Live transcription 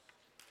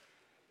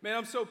Man,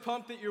 I'm so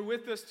pumped that you're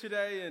with us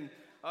today. And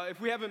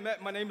if we haven't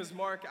met, my name is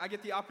Mark. I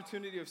get the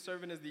opportunity of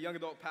serving as the young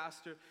adult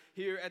pastor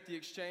here at the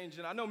Exchange.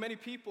 And I know many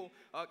people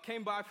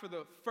came by for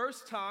the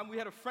first time. We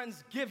had a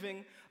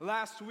Friendsgiving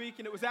last week,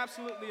 and it was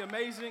absolutely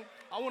amazing.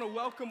 I want to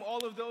welcome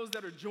all of those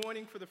that are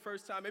joining for the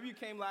first time. Maybe you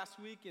came last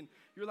week and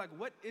you're like,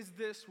 what is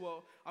this?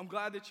 Well, I'm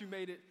glad that you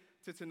made it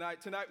to tonight.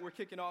 Tonight, we're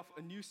kicking off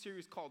a new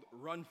series called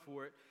Run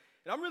For It.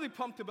 And I'm really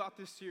pumped about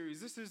this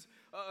series. This is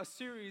a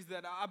series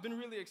that I've been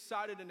really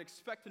excited and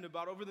expectant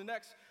about. Over the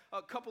next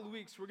couple of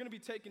weeks, we're going to be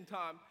taking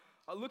time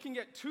looking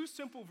at two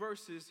simple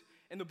verses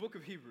in the book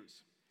of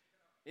Hebrews.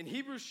 In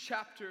Hebrews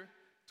chapter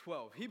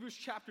 12. Hebrews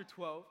chapter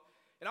 12.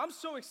 And I'm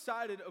so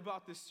excited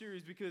about this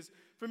series because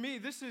for me,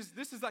 this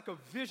is like a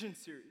vision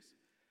series.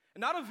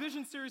 And not a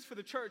vision series for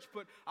the church,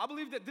 but I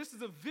believe that this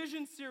is a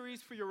vision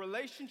series for your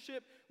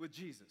relationship with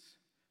Jesus.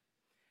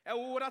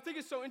 And what I think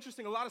is so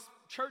interesting, a lot of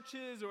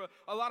churches or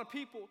a lot of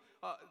people,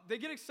 they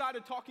get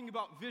excited talking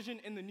about vision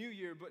in the new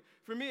year. But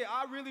for me,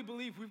 I really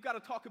believe we've got to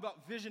talk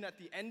about vision at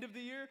the end of the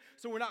year,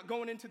 so we're not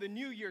going into the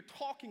new year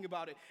talking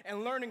about it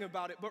and learning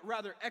about it, but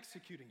rather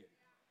executing it.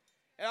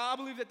 And I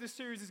believe that this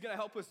series is going to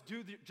help us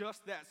do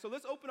just that. So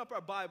let's open up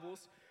our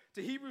Bibles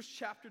to Hebrews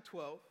chapter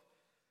 12.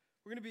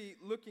 We're going to be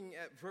looking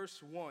at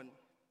verse 1.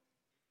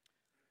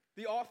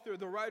 The author,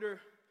 the writer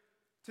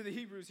to the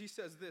Hebrews, he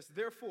says this: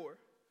 "Therefore,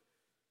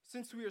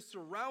 since we are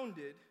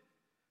surrounded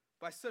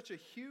by such a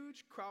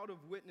huge crowd of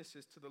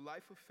witnesses to the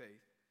life of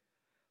faith,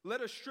 let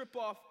us strip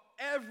off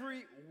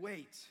every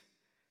weight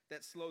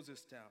that slows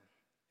us down,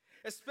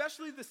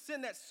 especially the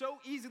sin that so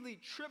easily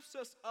trips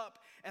us up,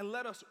 and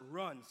let us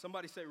run."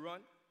 Somebody say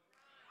run.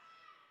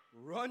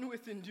 Run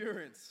with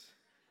endurance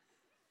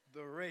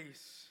the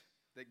race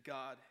that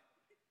God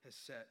has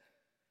set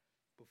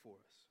before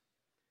us.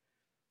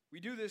 We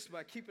do this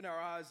by keeping our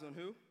eyes on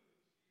who?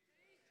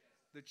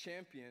 The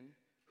champion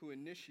who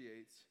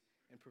initiates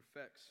and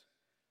perfects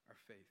our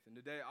faith. And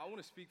today, I want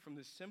to speak from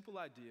this simple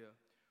idea: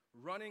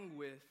 running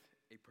with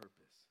a purpose.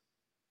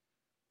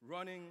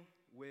 Running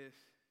with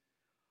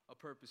a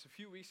purpose. A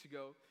few weeks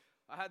ago,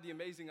 I had the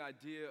amazing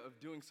idea of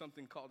doing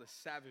something called a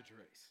savage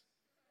race.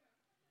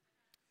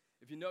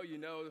 If you know, you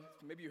know.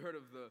 Maybe you heard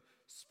of the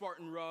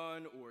Spartan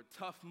Run or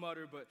Tough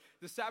Mudder, but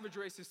the savage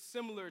race is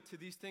similar to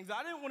these things.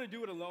 I didn't want to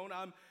do it alone.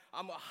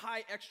 I'm a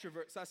high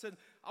extrovert, so I said,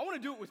 I want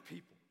to do it with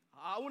people.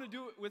 I want to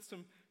do it with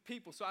some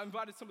people. So I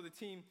invited some of the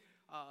team,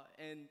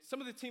 and some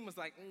of the team was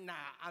like, nah,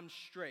 I'm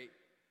straight.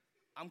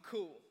 I'm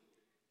cool.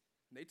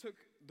 And they took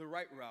the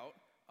right route,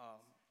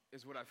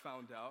 is what I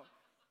found out.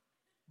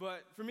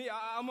 But for me,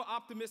 I'm an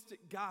optimistic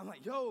guy. I'm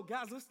like, yo,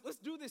 guys, let's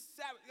do this.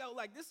 Yo,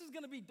 like, this is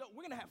going to be dope.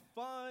 We're going to have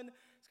fun.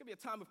 It's going to be a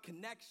time of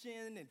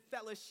connection and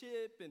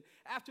fellowship. And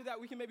after that,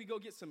 we can maybe go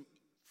get some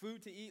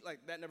food to eat. Like,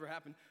 that never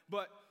happened.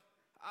 But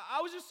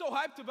I was just so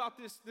hyped about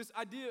this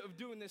idea of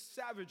doing this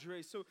savage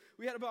race. So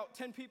we had about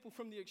 10 people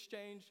from the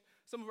Exchange,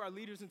 some of our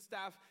leaders and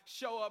staff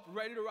show up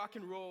ready to rock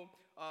and roll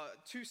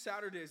 2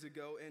 Saturdays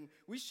ago. And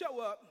we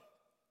show up,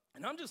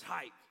 and I'm just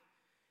hyped.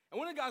 And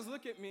one of the guys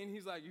look at me, and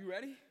he's like, you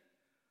ready?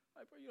 I'm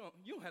like, bro,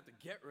 you don't have to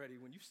get ready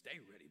when you stay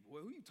ready, boy.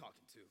 Who are you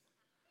talking to?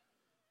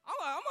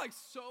 I'm like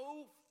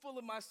so full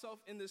of myself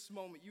in this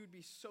moment. You would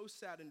be so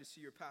saddened to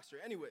see your pastor.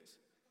 Anyways,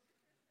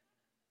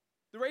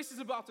 the race is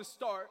about to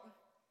start.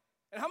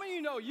 And how many of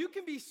you know you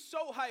can be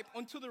so hyped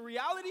until the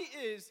reality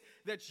is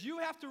that you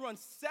have to run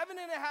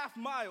 7.5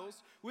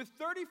 miles with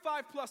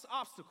 35 plus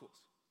obstacles?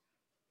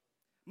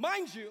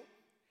 Mind you,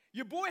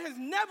 your boy has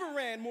never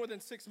ran more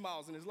than 6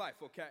 miles in his life,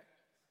 okay?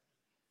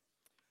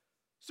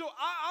 So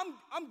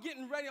I'm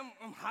getting ready,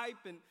 I'm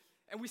hyped,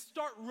 and we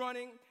start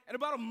running, and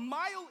about a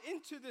mile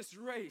into this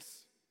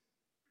race,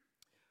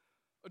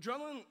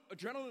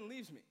 adrenaline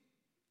leaves me.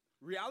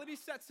 Reality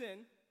sets in,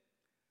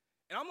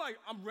 and I'm like,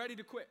 I'm ready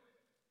to quit.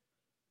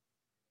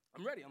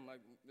 I'm ready. I'm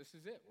like, this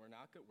is it. We're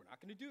not going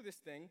to do this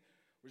thing.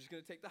 We're just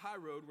going to take the high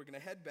road. We're going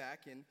to head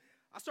back. And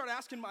I start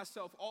asking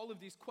myself all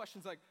of these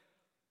questions like,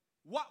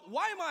 why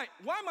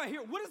am I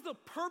here? What is the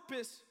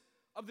purpose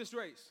of this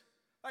race?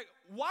 Like,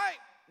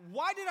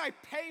 why did I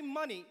pay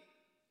money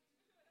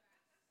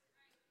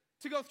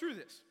to go through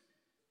this?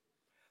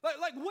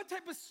 Like what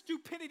type of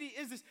stupidity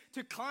is this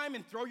to climb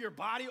and throw your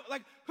body?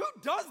 Like, who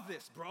does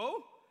this, bro?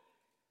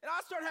 And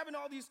I start having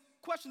all these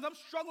questions. I'm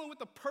struggling with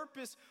the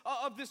purpose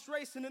of this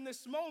race. And in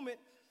this moment,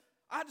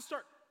 I had to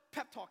start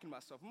pep talking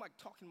myself. I'm like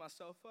talking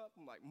myself up.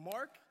 I'm like,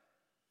 Mark,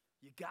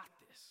 you got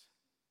this.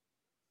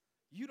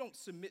 You don't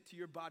submit to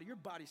your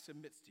body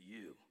submits to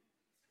you.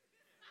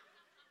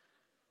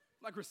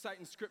 I'm like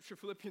reciting scripture,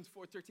 Philippians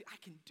 4:13. I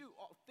can do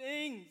all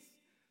things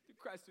through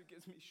Christ who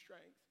gives me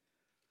strength.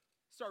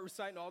 Start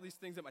reciting all these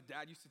things that my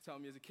dad used to tell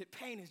me as a kid.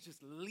 Pain is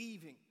just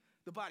leaving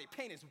the body.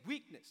 Pain is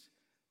weakness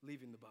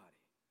leaving the body.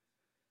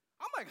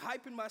 I'm like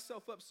hyping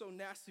myself up so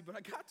nasty, but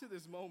I got to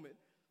this moment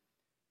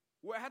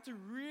where I had to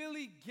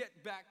really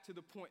get back to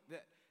the point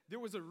that there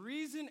was a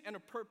reason and a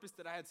purpose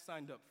that I had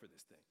signed up for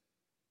this thing.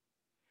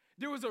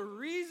 There was a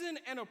reason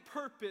and a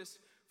purpose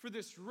for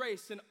this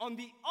race, and on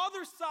the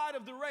other side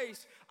of the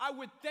race, I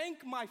would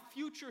thank my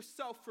future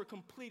self for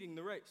completing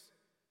the race.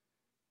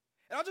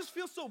 And I just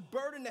feel so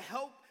burdened to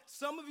help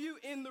some of you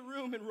in the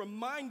room and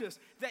remind us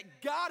that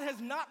God has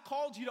not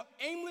called you to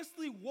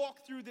aimlessly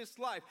walk through this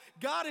life.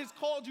 God has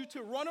called you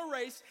to run a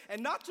race,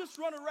 and not just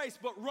run a race,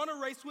 but run a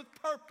race with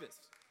purpose.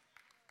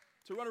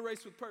 To run a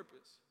race with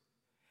purpose.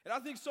 And I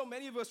think so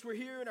many of us, we're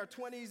here in our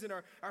 20s and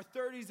our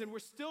 30s, and we're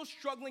still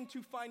struggling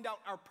to find out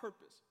our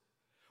purpose.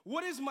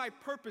 What is my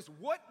purpose?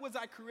 What was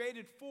I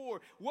created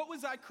for? What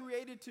was I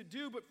created to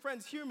do? But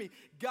friends, hear me.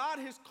 God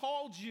has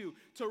called you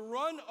to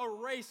run a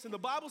race. And the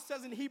Bible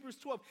says in Hebrews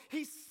 12,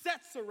 he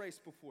sets a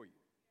race before you.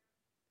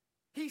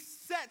 He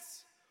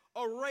sets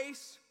a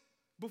race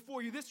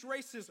before you. This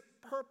race is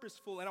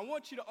purposeful. And I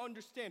want you to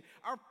understand,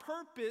 our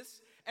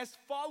purpose as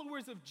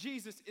followers of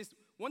Jesus is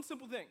one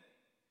simple thing: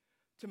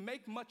 to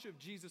make much of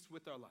Jesus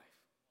with our life.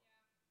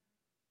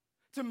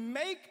 To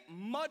make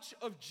much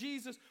of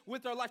Jesus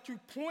with our life, to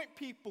point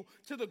people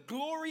to the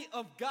glory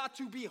of God,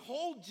 to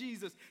behold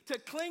Jesus, to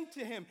cling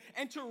to him,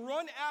 and to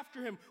run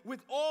after him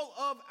with all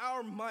of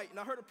our might. And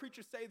I heard a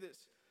preacher say this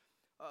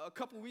a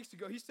couple weeks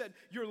ago. He said,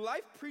 your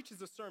life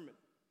preaches a sermon.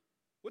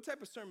 What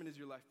type of sermon is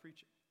your life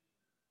preaching?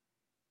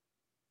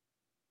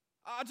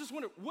 I just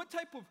wonder, what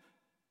type of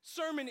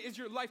sermon is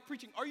your life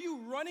preaching? Are you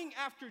running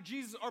after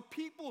Jesus? Are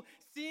people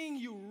seeing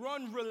you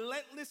run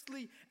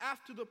relentlessly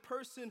after the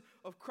person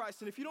of Christ?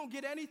 And if you don't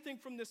get anything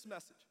from this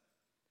message,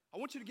 I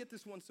want you to get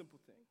this one simple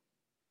thing.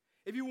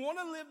 If you want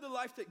to live the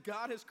life that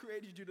God has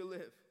created you to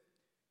live,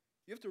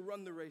 you have to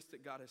run the race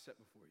that God has set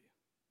before you.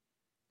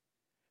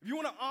 If you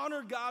want to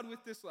honor God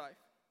with this life,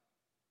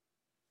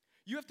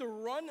 you have to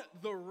run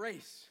the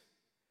race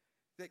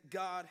that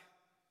God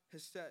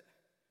has set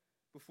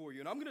before you.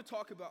 And I'm going to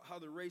talk about how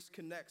the race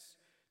connects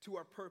to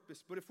our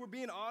purpose. But if we're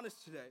being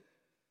honest today,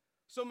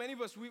 so many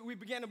of us, we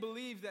began to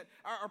believe that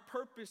our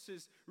purpose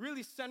is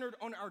really centered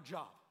on our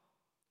job.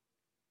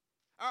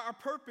 Our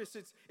purpose,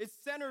 it's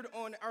centered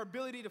on our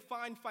ability to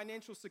find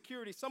financial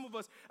security. Some of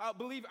us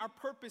believe our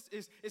purpose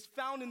is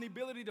found in the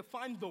ability to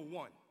find the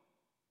one.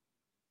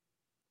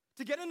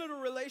 To get into a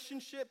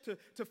relationship,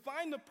 to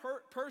find the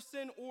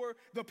person or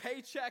the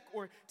paycheck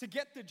or to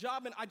get the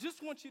job. And I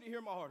just want you to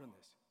hear my heart on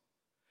this.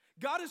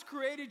 God has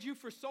created you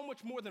for so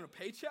much more than a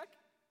paycheck.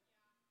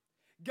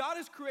 God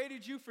has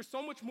created you for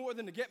so much more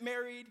than to get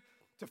married,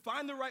 to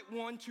find the right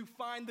one, to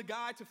find the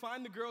guy, to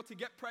find the girl, to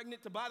get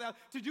pregnant, to buy that,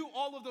 to do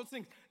all of those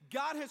things.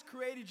 God has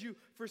created you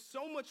for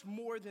so much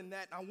more than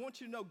that. I want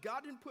you to know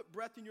God didn't put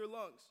breath in your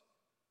lungs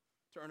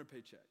to earn a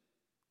paycheck.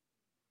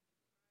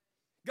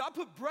 God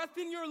put breath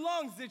in your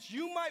lungs that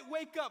you might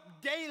wake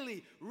up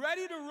daily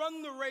ready to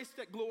run the race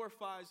that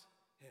glorifies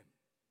him.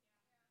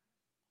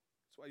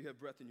 That's why you have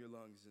breath in your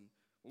lungs. And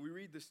when we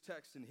read this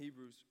text in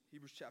Hebrews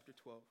chapter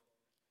 12,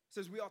 it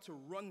says we ought to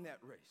run that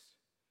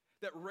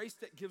race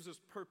that gives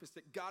us purpose,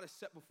 that God has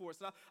set before us.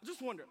 And I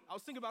just wonder, I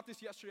was thinking about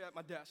this yesterday at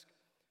my desk.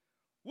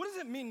 What does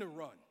it mean to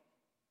run?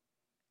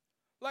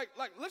 Like,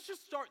 let's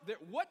just start there.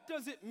 What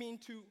does it mean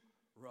to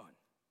run?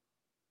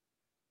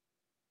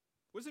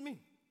 What does it mean?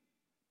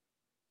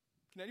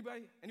 Can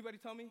anybody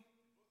tell me?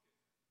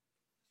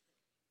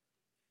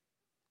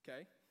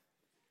 Okay.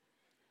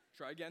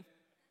 Try again.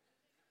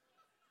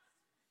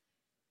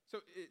 So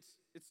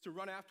it's to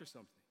run after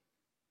something.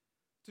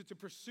 To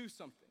pursue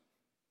something,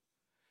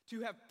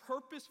 to have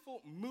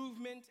purposeful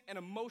movement and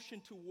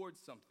emotion towards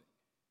something.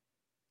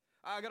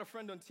 I got a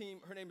friend on team,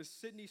 her name is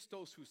Sydney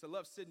Stolzhus. I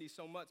love Sydney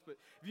so much, but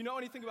if you know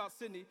anything about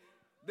Sydney,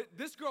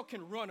 this girl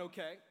can run,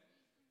 okay?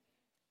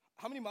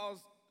 How many miles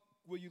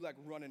will you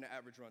run in an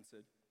average run,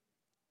 Sid?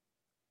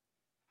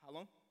 How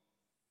long?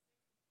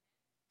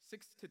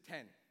 6 to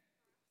 10.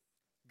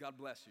 God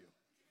bless you.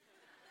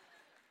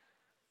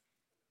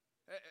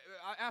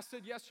 I asked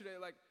Sid yesterday,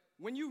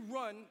 when you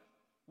run,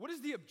 what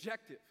is the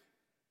objective?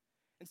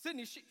 And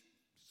Sydney, she's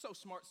so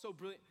smart, so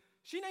brilliant.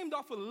 She named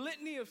off a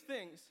litany of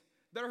things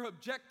that are her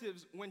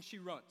objectives when she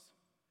runs.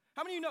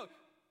 How many of you know,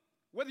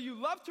 whether you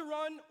love to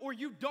run or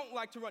you don't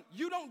like to run,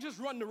 you don't just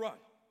run to run.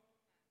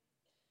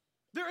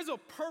 There is a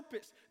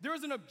purpose. There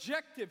is an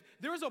objective.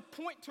 There is a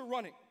point to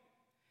running.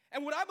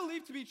 And what I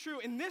believe to be true,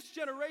 in this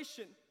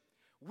generation,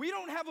 we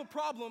don't have a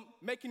problem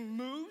making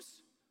moves,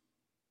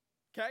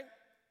 okay?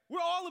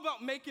 We're all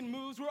about making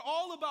moves. We're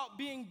all about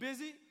being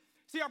busy.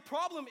 See, our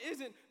problem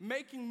isn't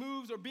making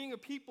moves or being a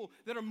people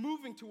that are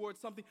moving towards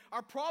something.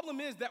 Our problem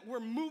is that we're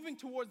moving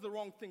towards the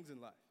wrong things in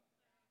life.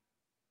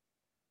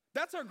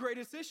 That's our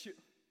greatest issue,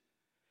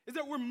 is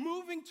that we're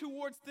moving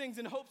towards things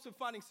in hopes of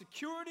finding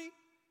security,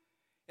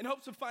 in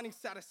hopes of finding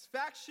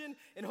satisfaction,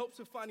 in hopes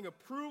of finding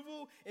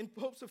approval, in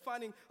hopes of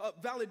finding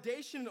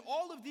validation, and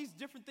all of these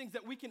different things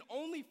that we can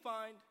only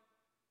find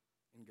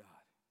in God.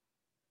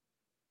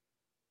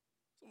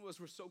 Some of us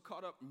were so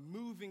caught up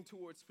moving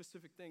towards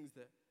specific things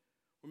that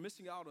we're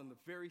missing out on the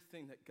very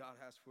thing that God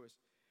has for us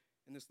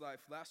in this life.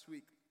 Last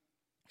week,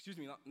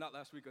 not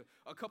last week,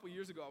 a couple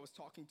years ago, I was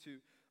talking to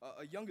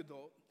a young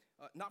adult,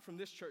 not from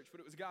this church, but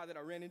it was a guy that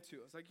I ran into.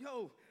 I was like,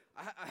 yo,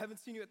 I haven't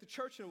seen you at the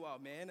church in a while,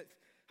 man.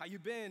 How you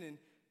been? And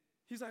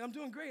he's like, I'm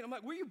doing great. I'm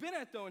like, where you been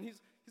at, though? And he's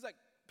like,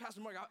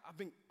 Pastor Mark,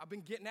 I've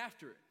been getting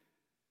after it.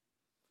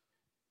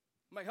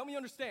 I'm like, help me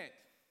understand.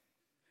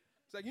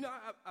 It's like,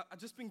 I've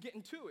just been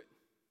getting to it.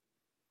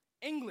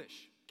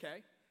 English, okay?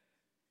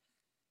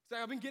 It's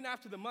like, I've been getting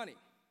after the money.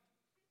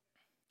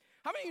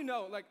 How many of you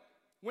know, like,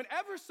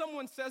 whenever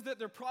someone says that,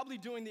 they're probably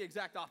doing the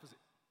exact opposite?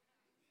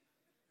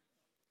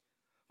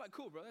 I'm like,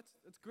 cool, bro,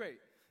 that's great.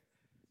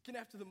 Getting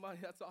after the money,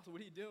 that's awesome.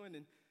 What are you doing?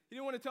 And he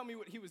didn't want to tell me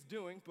what he was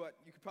doing, but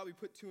you could probably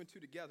put two and two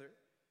together.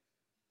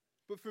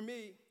 But for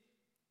me,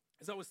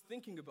 as I was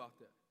thinking about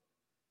that,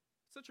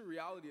 it's such a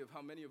reality of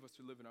how many of us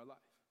are living our life.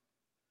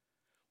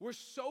 We're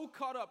so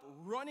caught up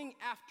running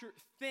after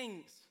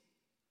things,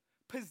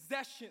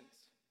 possessions.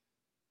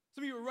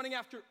 Some of you are running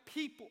after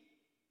people,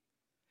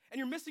 and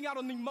you're missing out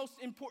on the most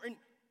important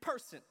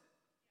person.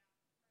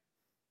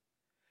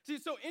 See,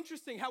 it's so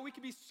interesting how we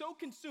can be so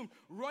consumed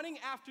running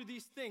after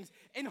these things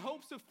in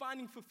hopes of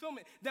finding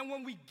fulfillment that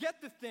when we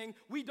get the thing,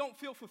 we don't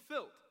feel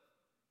fulfilled.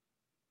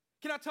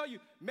 Can I tell you,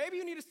 maybe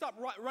you need to stop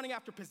running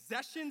after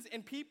possessions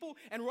and people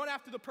and run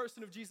after the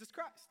person of Jesus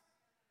Christ.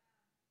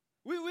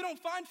 We don't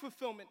find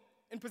fulfillment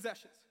in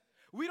possessions.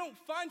 We don't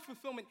find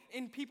fulfillment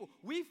in people.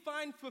 We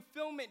find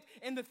fulfillment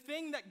in the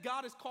thing that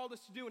God has called us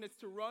to do, and it's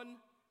to run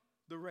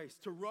the race,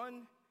 to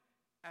run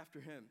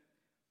after him.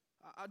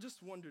 I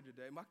just wonder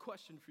today, my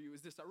question for you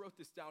is this. I wrote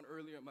this down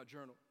earlier in my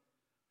journal.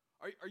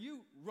 Are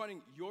you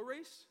running your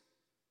race,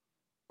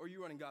 or are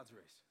you running God's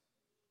race?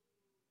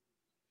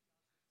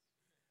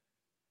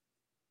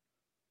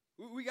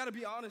 We got to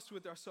be honest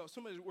with ourselves.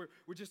 Sometimes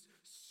we're just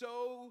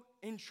so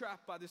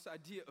entrapped by this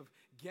idea of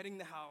getting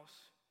the house,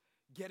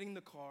 getting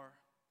the car,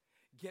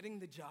 getting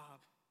the job.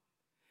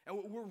 And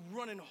we're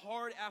running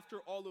hard after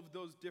all of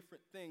those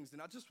different things.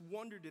 And I just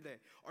wonder today,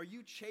 are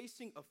you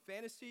chasing a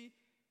fantasy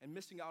and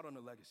missing out on a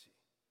legacy?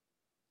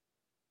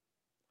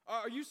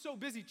 Are you so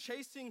busy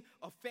chasing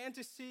a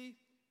fantasy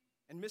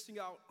and missing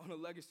out on a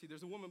legacy?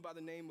 There's a woman by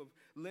the name of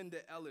Linda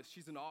Ellis.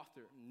 She's an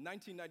author. In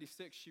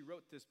 1996, she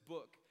wrote this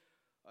book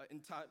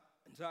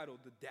entitled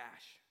The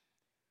Dash.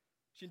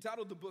 She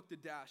entitled the book The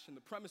Dash, and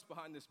the premise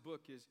behind this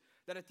book is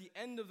that at the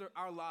end of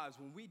our lives,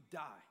 when we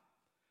die,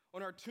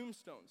 on our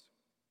tombstones,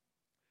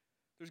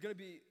 there's going to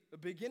be a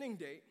beginning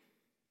date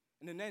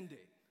and an end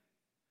date.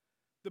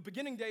 The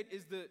beginning date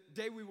is the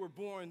day we were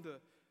born.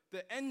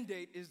 The end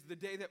date is the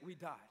day that we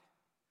died.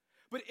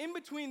 But in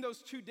between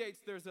those two dates,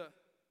 there's a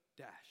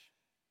dash.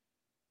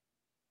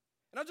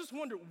 And I just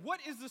wonder, what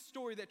is the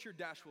story that your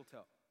dash will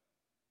tell?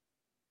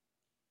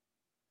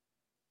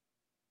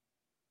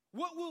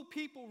 What will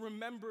people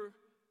remember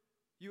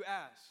you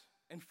as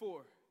and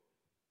for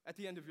at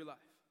the end of your life?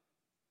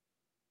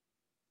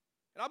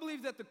 And I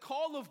believe that the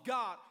call of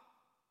God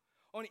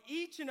on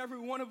each and every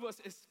one of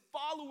us as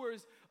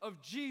followers of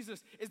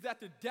Jesus is that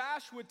the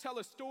dash would tell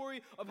a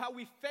story of how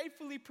we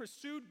faithfully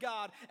pursued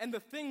God and the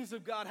things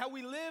of God, how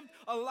we lived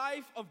a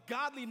life of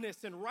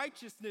godliness and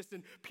righteousness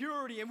and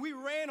purity, and we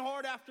ran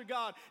hard after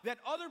God, that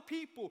other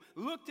people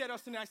looked at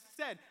us and I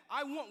said,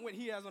 I want what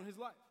he has on his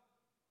life.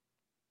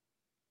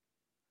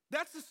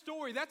 That's the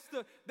story.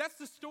 That's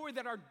the story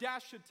that our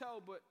dash should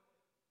tell. But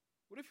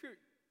what if you're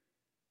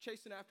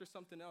chasing after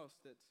something else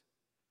that's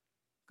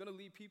going to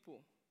lead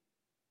people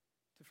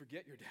to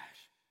forget your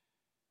dash,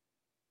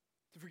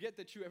 to forget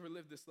that you ever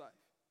lived this life?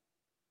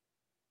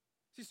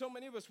 See, so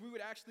many of us, we would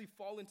actually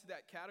fall into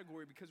that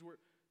category because we're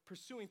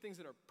pursuing things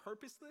that are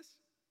purposeless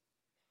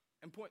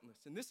and pointless.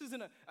 And this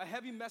isn't a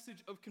heavy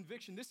message of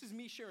conviction. This is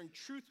me sharing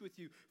truth with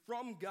you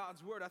from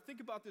God's word. I think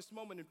about this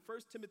moment in 1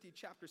 Timothy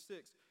chapter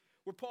 6,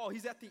 where Paul,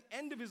 he's at the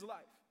end of his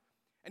life,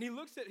 and he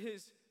looks at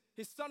his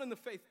son in the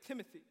faith,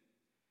 Timothy,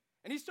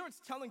 and he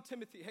starts telling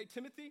Timothy, hey,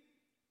 Timothy,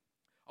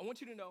 I want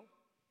you to know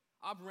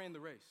I've ran the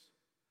race.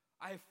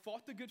 I have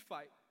fought the good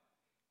fight,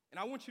 and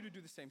I want you to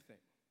do the same thing.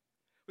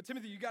 But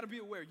Timothy, you got to be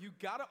aware. You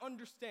got to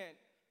understand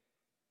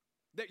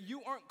that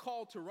you aren't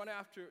called to run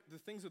after the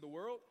things of the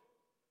world.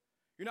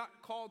 You're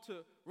not called to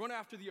run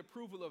after the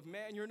approval of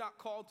man. You're not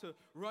called to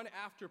run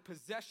after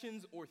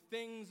possessions or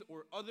things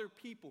or other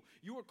people.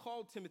 You are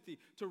called, Timothy,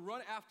 to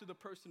run after the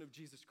person of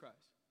Jesus Christ.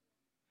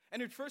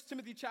 And in 1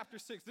 Timothy chapter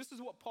 6, this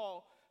is what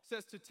Paul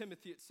says to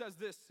Timothy. It says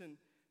this in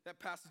that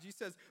passage. He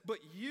says, but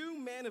you,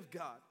 man of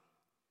God,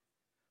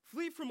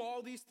 flee from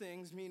all these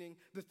things, meaning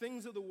the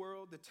things of the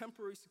world, the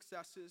temporary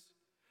successes,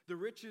 the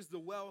riches, the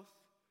wealth,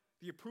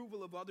 the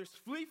approval of others.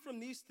 Flee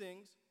from these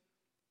things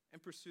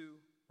and pursue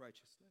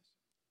righteousness.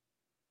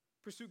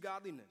 Pursue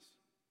godliness.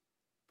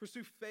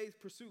 Pursue faith.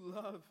 Pursue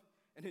love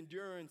and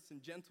endurance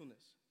and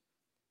gentleness.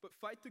 But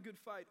fight the good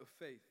fight of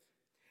faith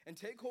and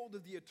take hold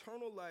of the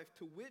eternal life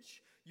to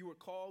which you were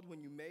called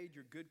when you made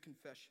your good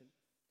confession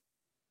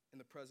in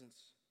the presence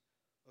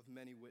of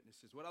many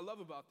witnesses. What I love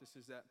about this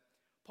is that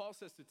Paul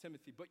says to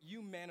Timothy, but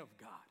you, man of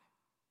God.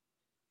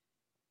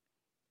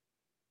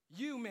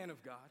 You, man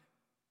of God.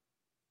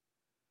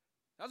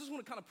 I just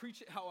want to kind of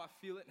preach it how I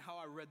feel it and how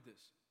I read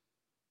this.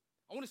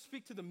 I want to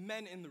speak to the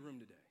men in the room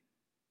today.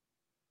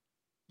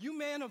 You,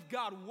 man of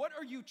God, what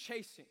are you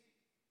chasing?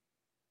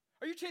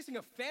 Are you chasing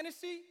a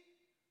fantasy?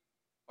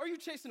 Or are you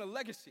chasing a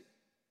legacy?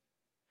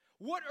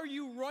 What are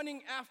you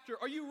running after?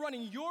 Are you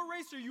running your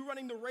race or are you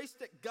running the race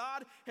that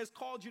God has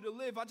called you to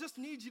live? I just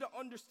need you to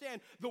understand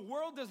the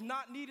world does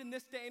not need in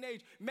this day and age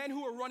men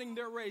who are running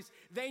their race.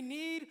 They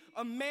need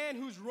a man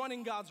who's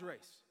running God's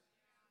race.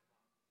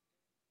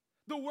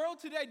 The world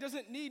today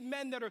doesn't need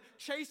men that are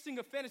chasing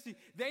a fantasy.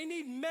 They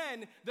need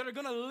men that are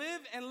going to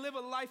live and live a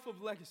life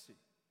of legacy.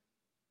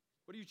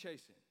 What are you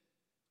chasing?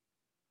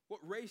 What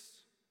race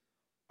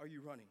are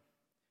you running?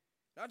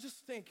 And I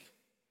just think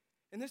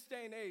in this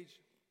day and age,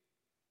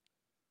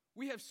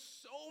 we have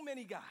so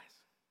many guys,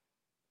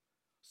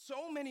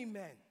 so many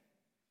men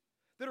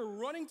that are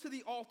running to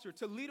the altar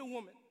to lead a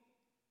woman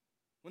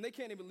when they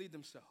can't even lead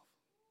themselves.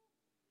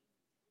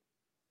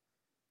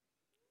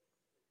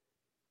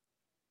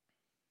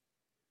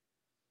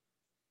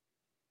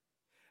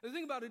 The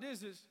thing about it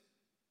is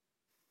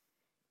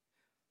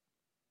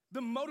the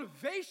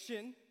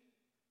motivation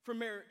for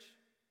marriage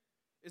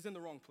is in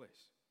the wrong place.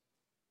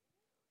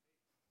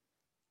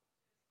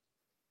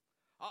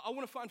 I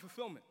want to find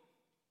fulfillment.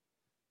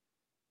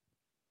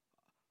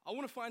 I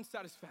want to find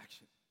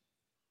satisfaction.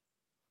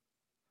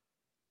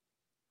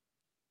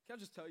 Can I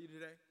just tell you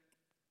today?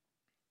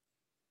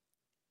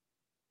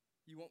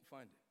 You won't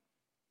find it.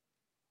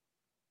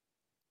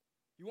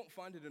 You won't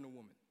find it in a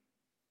woman.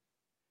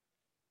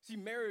 See,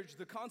 marriage,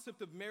 the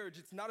concept of marriage,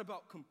 it's not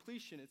about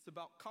completion, it's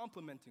about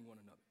complementing one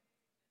another.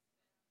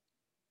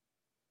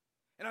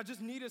 And I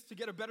just need us to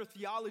get a better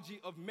theology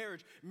of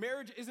marriage.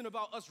 Marriage isn't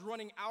about us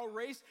running our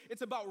race,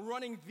 it's about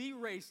running the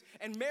race.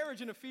 And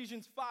marriage in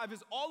Ephesians 5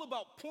 is all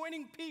about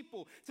pointing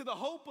people to the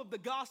hope of the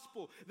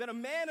gospel, that a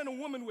man and a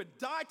woman would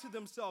die to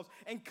themselves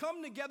and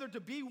come together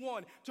to be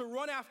one, to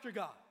run after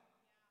God.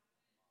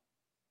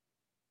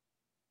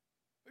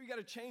 You got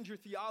to change your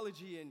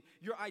theology and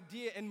your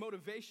idea and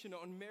motivation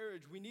on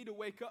marriage. We need to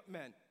wake up,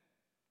 men.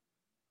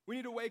 We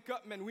need to wake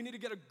up, men. We need to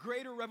get a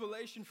greater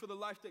revelation for the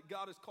life that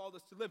God has called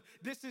us to live.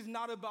 This is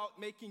not about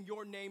making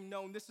your name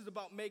known. This is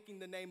about making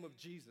the name of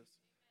Jesus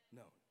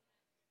known.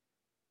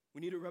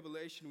 We need a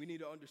revelation. We need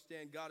to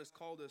understand God has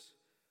called us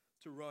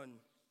to run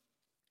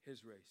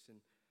his race. And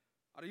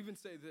I'd even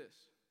say this,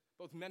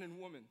 both men and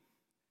women,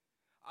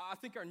 I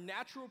think our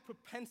natural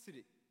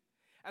propensity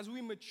as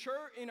we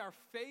mature in our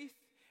faith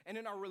and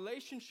in our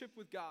relationship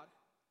with God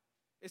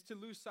is to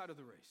lose sight of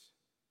the race.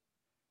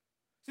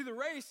 See, the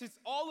race is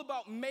all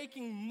about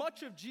making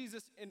much of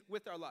Jesus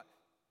with our life.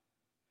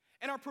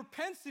 And our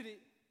propensity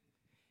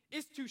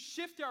is to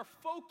shift our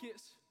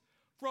focus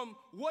from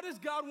what does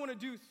God want to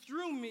do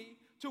through me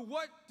to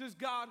what does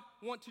God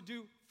want to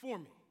do for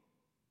me.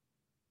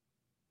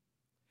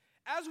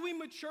 As we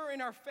mature in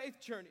our faith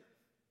journey,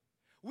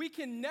 we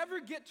can never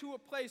get to a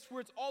place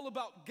where it's all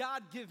about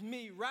God give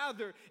me.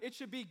 Rather, it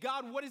should be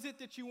God, what is it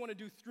that you want to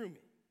do through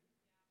me?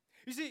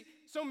 You see,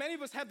 so many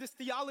of us have this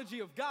theology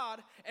of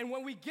God, and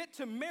when we get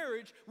to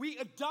marriage, we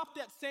adopt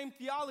that same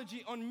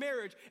theology on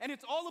marriage, and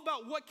it's all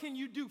about what can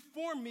you do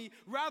for me,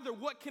 rather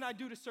what can I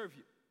do to serve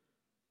you?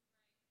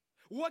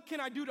 What can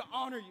I do to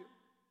honor you?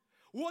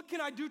 What can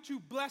I do to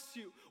bless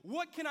you?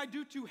 What can I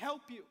do to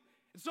help you?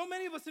 And so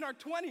many of us in our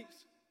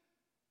 20s,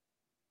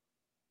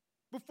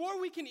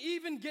 before we can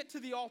even get to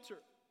the altar,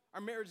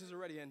 our marriage has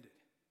already ended.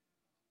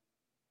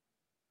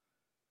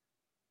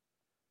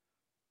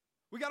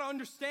 We got to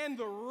understand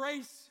the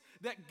race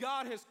that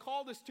God has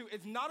called us to.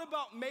 It's not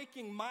about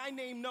making my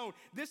name known.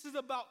 This is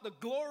about the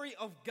glory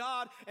of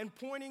God and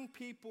pointing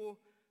people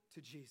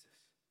to Jesus.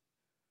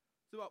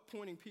 It's about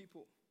pointing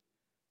people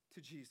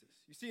to Jesus.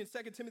 You see, in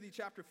 2 Timothy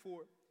chapter 4,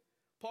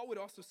 Paul would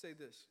also say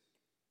this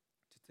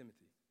to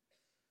Timothy.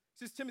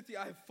 He says, Timothy,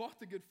 I have fought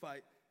the good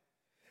fight.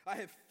 I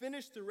have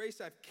finished the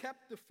race. I've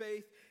kept the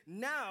faith.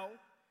 Now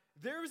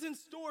there is in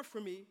store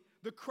for me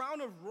the crown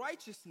of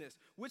righteousness,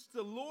 which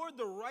the Lord,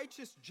 the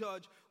righteous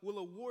judge, will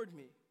award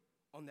me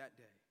on that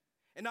day.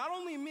 And not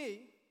only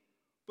me,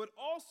 but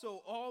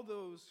also all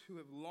those who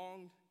have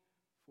longed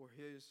for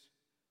his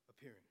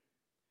appearing.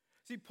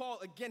 See, Paul,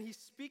 again, he's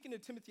speaking to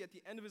Timothy at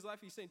the end of his life.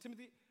 He's saying,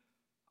 Timothy,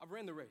 I've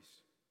ran the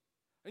race.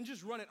 I didn't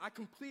just run it, I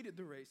completed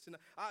the race. And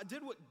I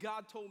did what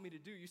God told me to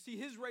do. You see,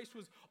 his race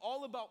was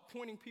all about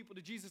pointing people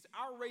to Jesus.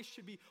 Our race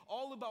should be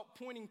all about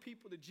pointing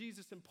people to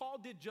Jesus. And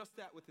Paul did just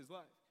that with his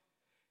life.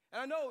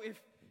 And I know if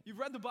you've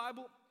read the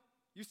Bible,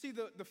 you see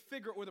the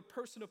figure or the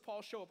person of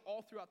Paul show up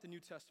all throughout the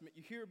New Testament.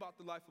 You hear about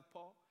the life of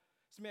Paul.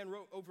 This man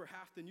wrote over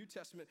half the New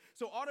Testament.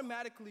 So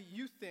automatically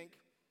you think,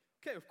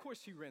 okay, of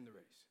course he ran the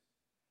race.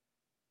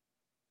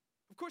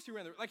 Of course he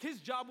ran the race. Like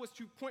his job was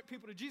to point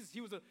people to Jesus.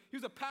 He was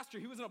a pastor.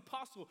 He was an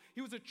apostle.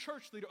 He was a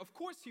church leader. Of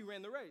course he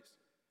ran the race.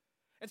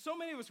 And so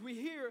many of us, we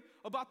hear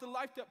about the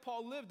life that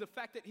Paul lived, the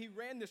fact that he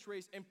ran this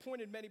race and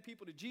pointed many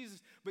people to Jesus,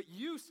 but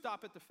you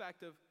stop at the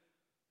fact of,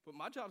 but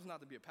my job is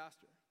not to be a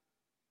pastor.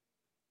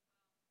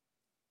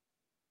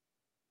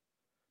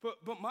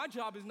 But my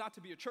job is not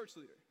to be a church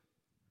leader.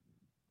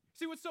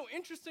 See, what's so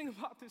interesting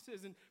about this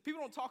is, and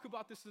people don't talk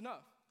about this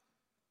enough,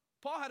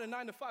 Paul had a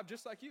 9-to-5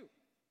 just like you.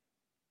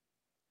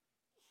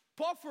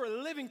 Paul, for a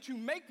living, to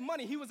make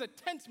money, he was a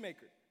tent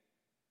maker.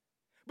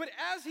 But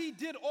as he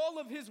did all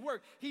of his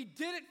work, he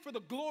did it for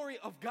the glory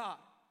of God.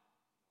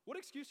 What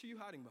excuse are you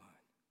hiding behind?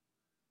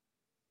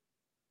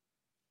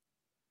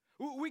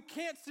 We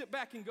can't sit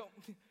back and go,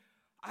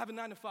 I have a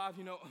 9 to 5,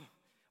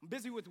 I'm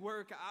busy with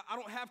work. I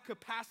don't have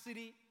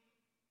capacity.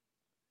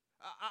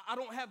 I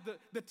don't have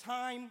the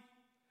time.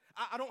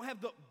 I don't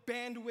have the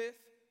bandwidth,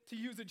 to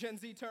use a Gen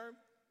Z term.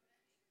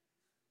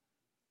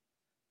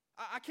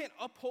 I can't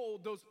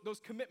uphold those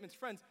commitments.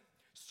 Friends,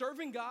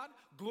 serving God,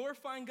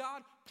 glorifying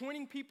God,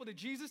 pointing people to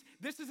Jesus,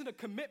 this isn't a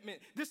commitment.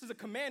 This is a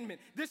commandment.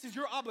 This is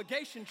your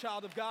obligation,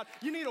 child of God.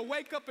 You need to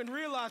wake up and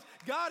realize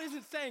God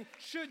isn't saying,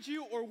 should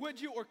you or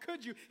would you or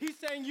could you? He's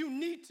saying you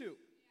need to.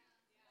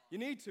 You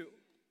need to.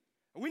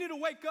 And we need to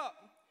wake up.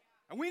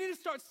 And we need to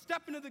start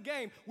stepping into the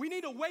game. We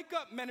need to wake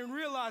up, men, and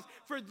realize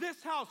for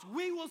this house,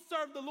 we will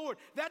serve the Lord.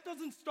 That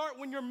doesn't start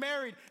when you're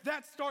married.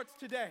 That starts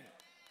today.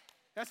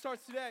 That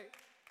starts today.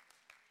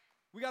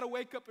 We got to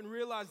wake up and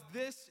realize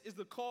this is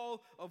the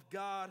call of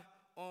God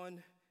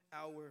on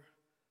our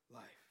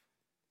life.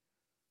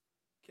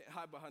 Can't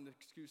hide behind the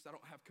excuse, I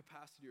don't have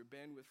capacity or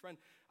bandwidth. Friend,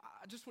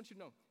 I just want you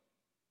to know,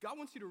 God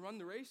wants you to run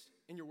the race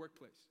in your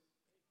workplace.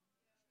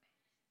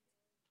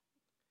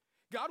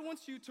 God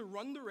wants you to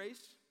run the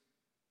race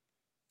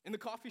in the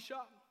coffee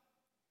shop,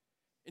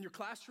 in your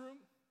classroom,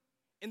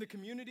 in the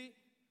community.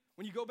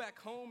 When you go back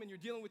home and you're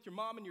dealing with your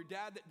mom and your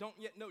dad that don't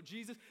yet know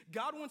Jesus,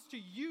 God wants to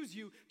use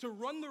you to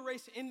run the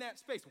race in that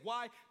space.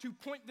 Why? To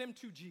point them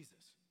to Jesus.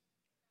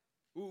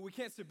 We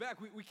can't sit back.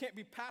 We can't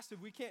be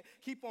passive. We can't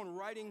keep on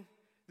writing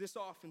this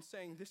off and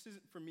saying, this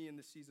isn't for me in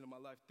this season of my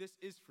life. This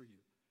is for you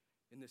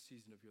in this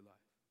season of your life.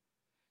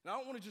 And I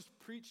don't want to just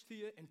preach to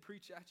you and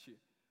preach at you.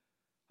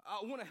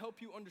 I want to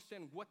help you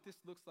understand what this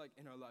looks like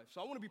in our life.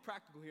 So I want to be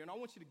practical here, and I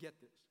want you to get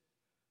this.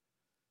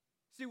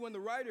 See, when the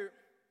writer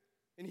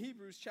in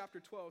Hebrews chapter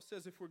 12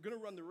 says if we're going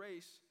to run the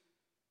race,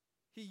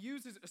 he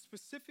uses a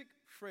specific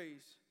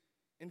phrase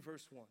in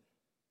verse 1.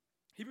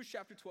 Hebrews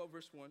chapter 12,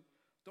 verse 1.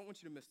 Don't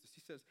want you to miss this.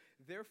 He says,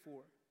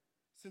 therefore,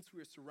 since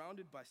we are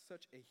surrounded by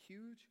such a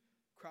huge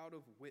crowd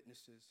of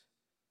witnesses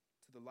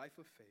to the life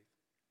of faith,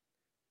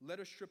 let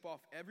us strip off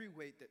every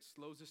weight that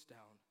slows us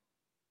down,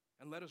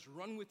 and let us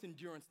run with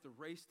endurance the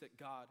race that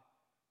God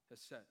has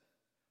set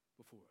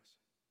before us.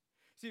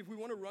 See, if we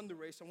want to run the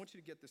race, I want you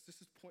to get this.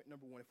 This is point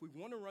number one. If we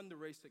want to run the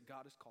race that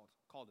God has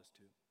called us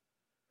to,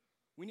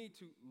 we need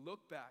to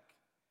look back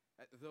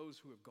at those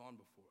who have gone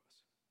before us.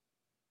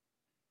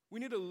 We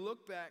need to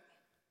look back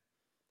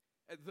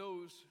at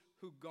those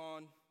who've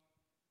gone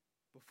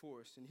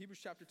before us. In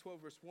Hebrews chapter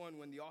 12, verse 1,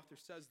 when the author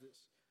says this,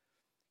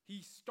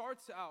 he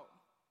starts out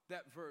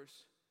that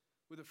verse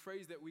with a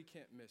phrase that we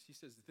can't miss. He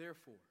says,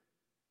 therefore.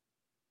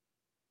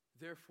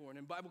 Therefore. And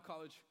in Bible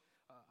college,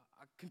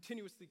 I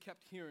continuously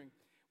kept hearing,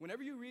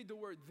 whenever you read the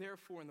word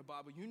therefore in the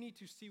Bible, you need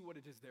to see what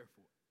it is there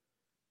for.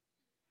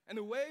 And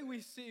the way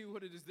we see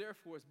what it is there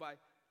for is by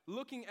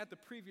looking at the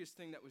previous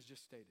thing that was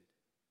just stated.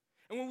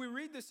 And when we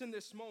read this in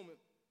this moment,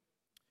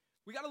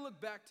 we got to look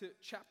back to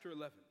chapter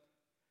 11.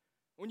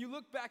 When you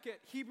look back at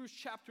Hebrews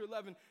chapter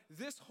 11,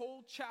 this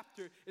whole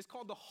chapter is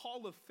called the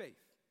Hall of Faith.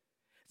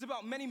 It's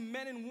about many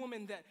men and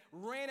women that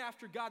ran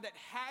after God, that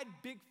had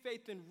big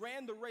faith and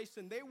ran the race,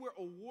 and they were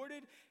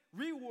awarded,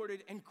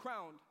 rewarded, and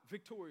crowned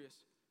victorious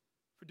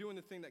for doing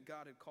the thing that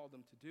God had called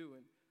them to do.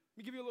 And let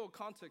me give you a little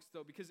context,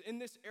 though, because in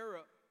this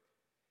era,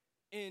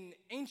 in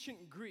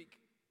ancient Greece,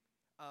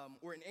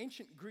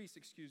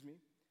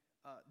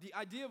 the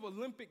idea of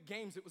Olympic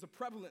Games, it was a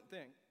prevalent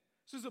thing.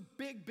 This was a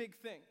big, big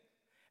thing.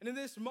 And in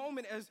this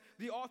moment, as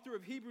the author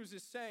of Hebrews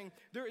is saying,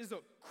 there is a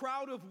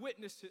crowd of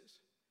witnesses.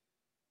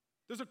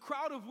 There's a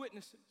crowd of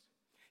witnesses.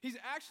 He's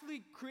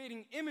actually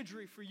creating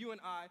imagery for you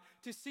and I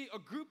to see a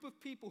group of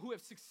people who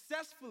have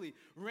successfully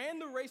ran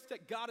the race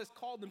that God has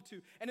called them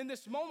to. And in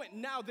this moment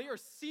now, they are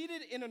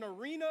seated in an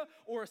arena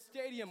or a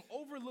stadium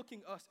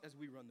overlooking us as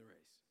we run the race.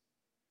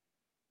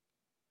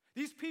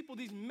 These people,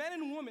 these men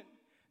and women,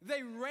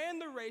 they ran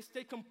the race,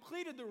 they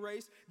completed the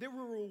race, they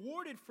were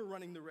rewarded for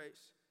running the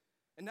race.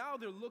 And now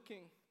they're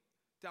looking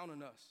down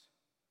on us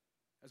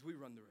as we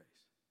run the race.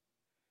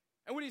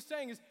 And what he's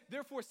saying is,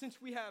 therefore,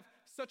 since we have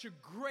such a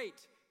great,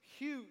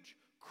 huge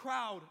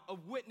crowd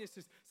of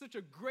witnesses, such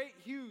a great,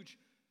 huge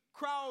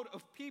crowd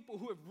of people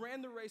who have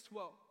ran the race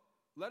well,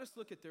 let us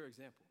look at their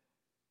example.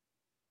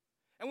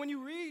 And when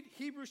you read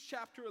Hebrews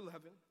chapter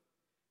 11,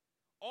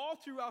 all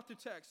throughout the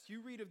text,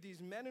 you read of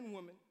these men and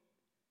women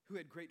who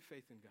had great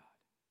faith in God.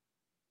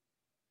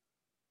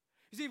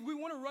 You see, if we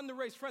want to run the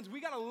race, friends,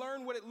 we got to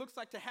learn what it looks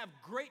like to have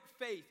great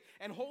faith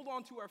and hold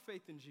on to our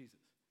faith in Jesus.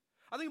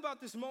 I think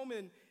about this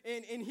moment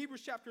in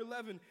Hebrews chapter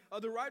 11.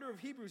 The writer of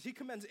Hebrews, he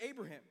commends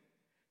Abraham.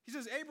 He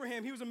says,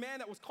 Abraham, he was a man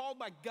that was called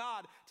by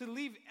God to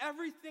leave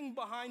everything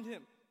behind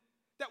him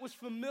that was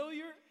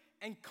familiar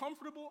and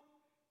comfortable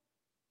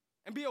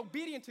and be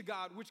obedient to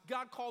God, which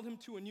God called him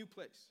to a new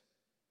place.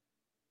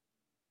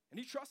 And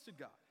he trusted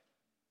God.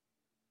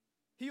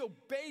 He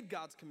obeyed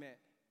God's command,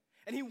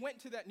 and he went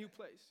to that new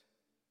place.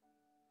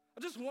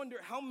 I just wonder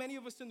how many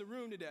of us in the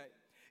room today,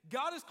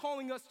 God is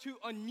calling us to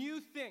a new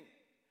thing,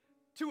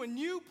 to a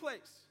new place,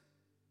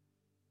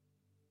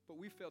 but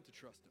we failed to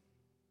trust him.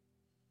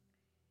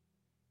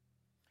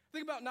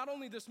 Think about not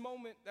only this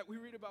moment that we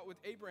read about with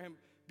Abraham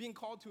being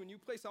called to a new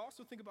place, I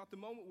also think about the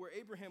moment where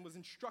Abraham was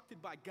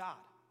instructed by God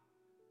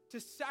to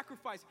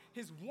sacrifice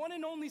his one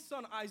and only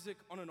son, Isaac,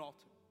 on an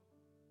altar.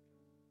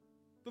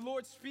 The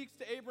Lord speaks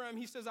to Abraham.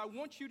 He says, I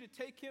want you to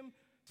take him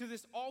to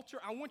this altar.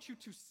 I want you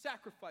to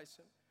sacrifice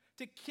him,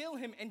 to kill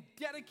him and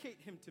dedicate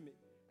him to me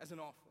as an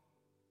offering.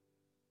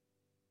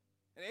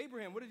 And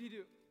Abraham, what did he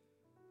do?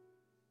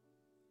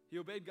 He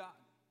obeyed God.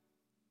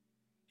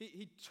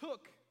 He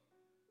took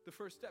the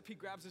first step. He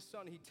grabs his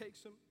son, he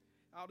takes him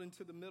out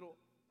into the middle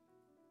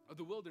of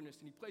the wilderness,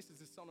 and he places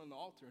his son on the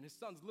altar. And his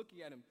son's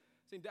looking at him,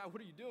 saying, Dad,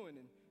 what are you doing?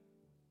 And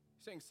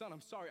he's saying, son,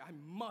 I'm sorry, I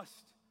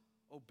must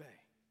obey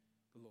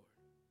the Lord.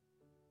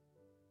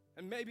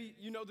 And maybe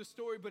you know the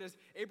story, but as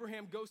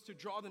Abraham goes to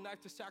draw the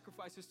knife to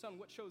sacrifice his son,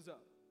 what shows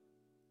up?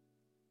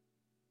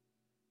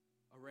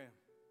 A ram.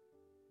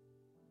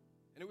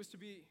 And it was to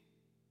be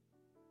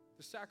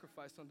the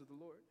sacrifice unto the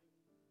Lord.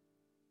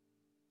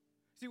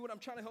 See, what I'm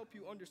trying to help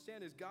you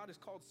understand is God has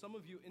called some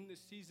of you in this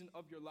season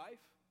of your life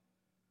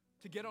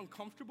to get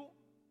uncomfortable,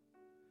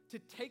 to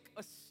take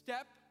a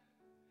step,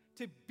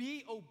 to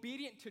be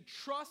obedient, to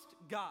trust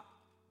God.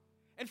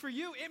 And for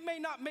you, it may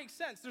not make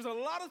sense. There's a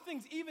lot of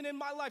things even in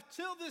my life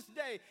till this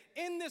day,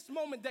 in this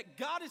moment, that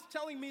God is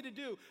telling me to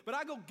do. But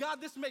I go, God,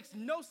 this makes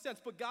no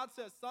sense. But God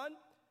says, son,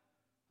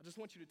 I just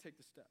want you to take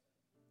the step.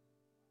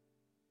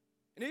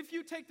 And if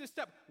you take this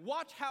step,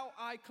 watch how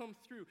I come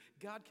through.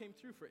 God came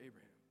through for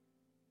Abraham.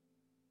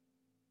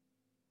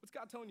 What's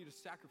God telling you to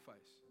sacrifice?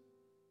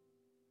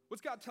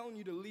 What's God telling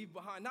you to leave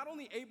behind? Not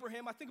only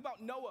Abraham, I think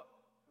about Noah.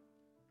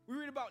 We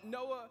read about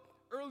Noah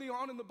early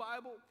on in the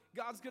Bible.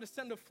 God's going to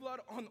send a flood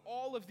on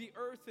all of the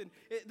earth, and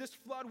this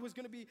flood was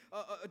going to be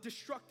a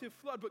destructive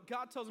flood. But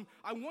God tells him,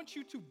 I want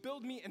you to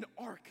build me an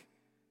ark.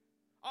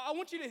 I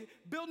want you to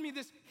build me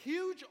this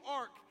huge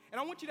ark,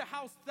 and I want you to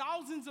house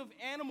thousands of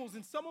animals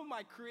and some of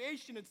my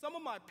creation and some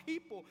of my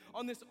people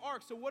on this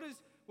ark. So what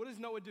does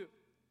Noah do?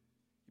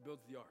 He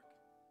builds the ark.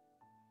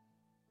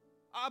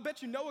 I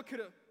bet you Noah could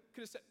have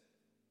said,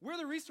 where are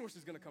the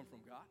resources going to come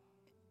from, God?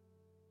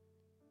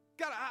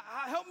 God,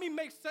 help me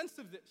make sense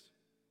of this.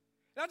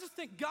 And I just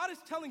think God is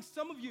telling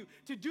some of you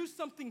to do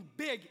something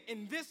big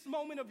in this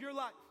moment of your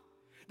life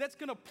that's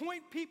going to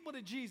point people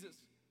to Jesus.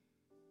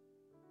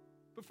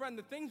 But friend,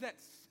 the thing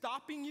that's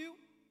stopping you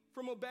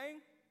from obeying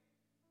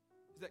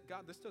is that,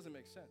 God, this doesn't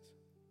make sense.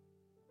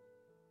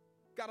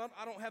 God,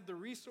 I don't have the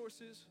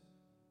resources.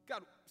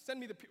 God, send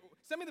me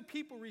the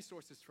people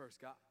resources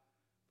first, God.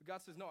 But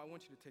God says, no, I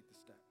want you to take the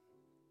step.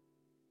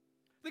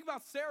 Think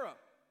about Sarah.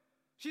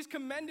 She's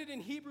commended in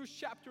Hebrews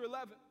chapter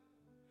 11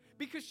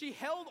 because she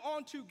held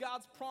on to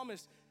God's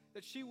promise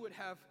that she would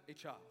have a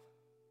child.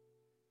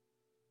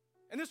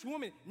 And this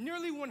woman,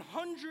 nearly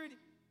 100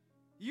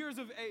 years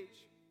of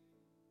age.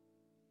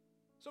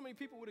 So many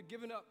people would have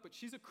given up, but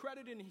she's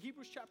accredited in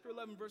Hebrews chapter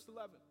 11, verse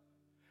 11,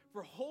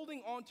 for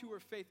holding on to her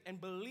faith and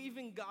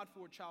believing God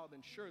for a child,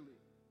 and surely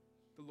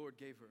the Lord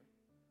gave her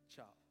a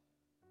child.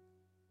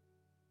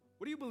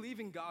 What are you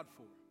believing God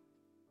for?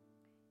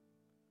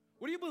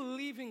 What are you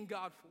believing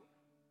God for?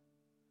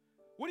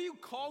 What are you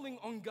calling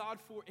on God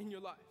for in your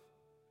life?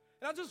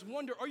 And I just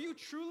wonder, are you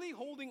truly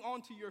holding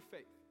on to your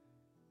faith?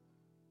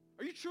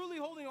 Are you truly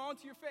holding on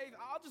to your faith?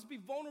 I'll just be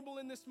vulnerable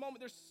in this moment.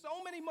 There's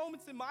so many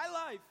moments in my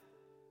life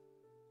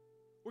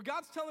where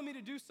God's telling me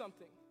to do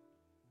something,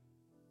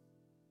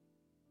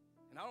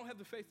 and I don't have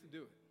the faith to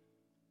do it.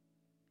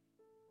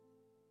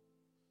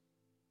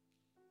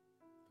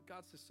 But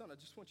God says, son, I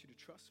just want you to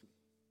trust me.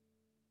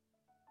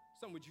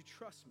 Son, would you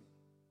trust me?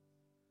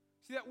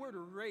 See, that word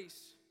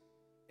race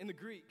in the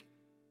Greek,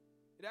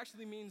 it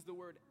actually means the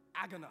word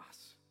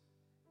agonos.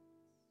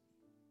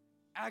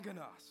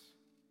 Agonos.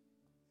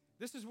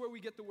 This is where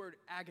we get the word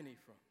agony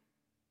from.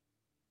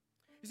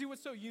 You see,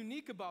 what's so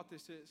unique about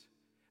this is,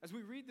 as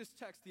we read this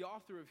text, the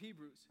author of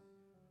Hebrews,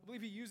 I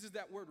believe he uses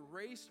that word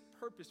race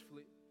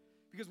purposefully,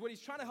 because what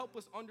he's trying to help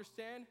us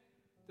understand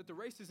that the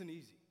race isn't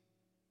easy.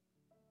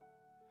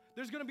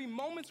 There's going to be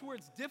moments where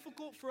it's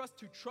difficult for us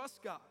to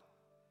trust God,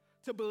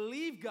 to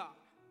believe God,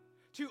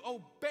 to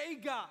obey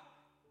God.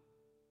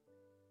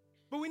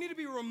 But we need to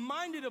be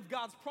reminded of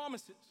God's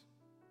promises,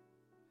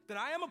 that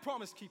I am a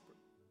promise keeper.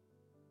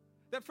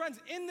 That, friends,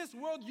 in this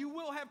world you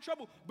will have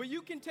trouble, but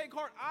you can take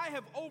heart. I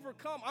have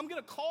overcome. I'm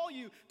going to call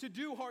you to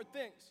do hard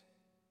things.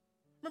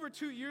 Remember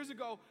 2 years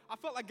ago, I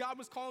felt like God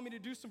was calling me to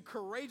do some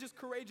courageous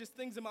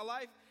things in my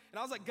life. And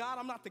I was like, God,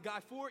 I'm not the guy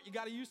for it. You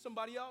got to use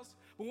somebody else.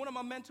 But one of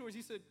my mentors,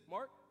 he said,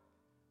 Mark,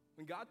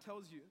 when God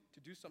tells you to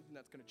do something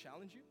that's going to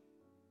challenge you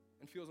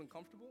and feels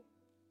uncomfortable,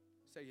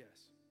 say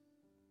yes.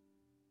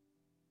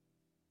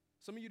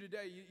 Some of you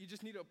today, you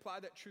just need to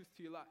apply that truth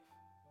to your life.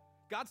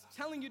 God's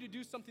telling you to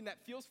do something that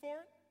feels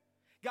foreign.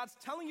 God's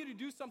telling you to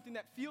do something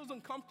that feels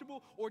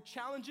uncomfortable or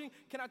challenging.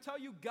 Can I tell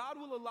you, God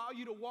will allow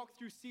you to walk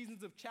through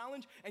seasons of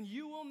challenge, and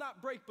you will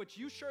not break, but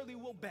you surely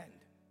will bend.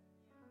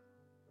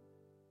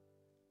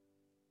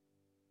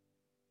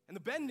 And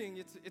the bending,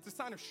 it's a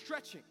sign of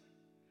stretching.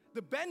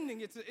 The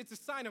bending, it's a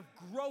sign of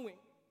growing.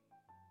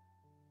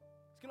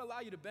 It's going to allow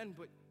you to bend,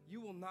 but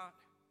you will not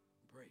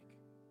break.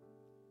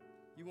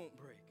 You won't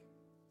break.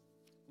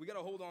 We got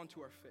to hold on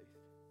to our faith.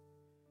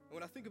 And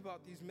when I think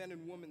about these men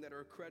and women that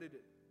are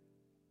accredited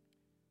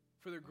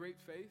for their great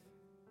faith,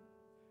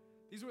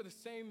 these were the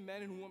same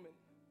men and women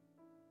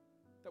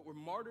that were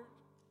martyred,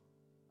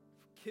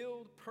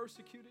 killed,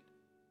 persecuted.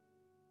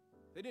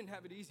 They didn't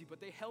have it easy, but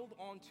they held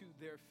on to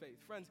their faith.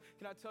 Friends,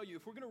 can I tell you,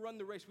 if we're going to run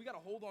the race, we got to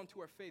hold on to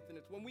our faith. And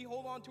it's when we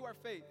hold on to our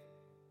faith,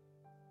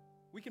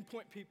 we can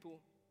point people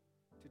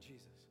to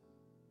Jesus.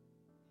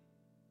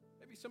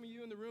 Maybe some of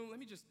you in the room, let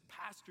me just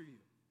pastor you.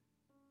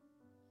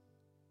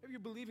 Maybe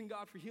you're believing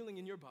God for healing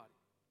in your body.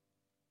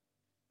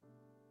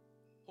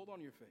 Hold on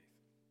to your faith.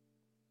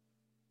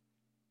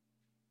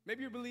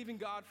 Maybe you're believing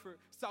God for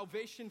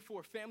salvation for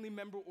a family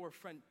member or a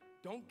friend.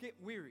 Don't get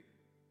weary.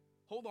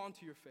 Hold on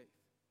to your faith.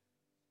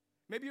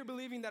 Maybe you're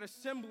believing that a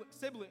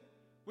sibling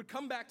would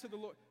come back to the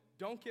Lord.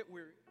 Don't get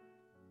weary.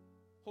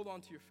 Hold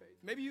on to your faith.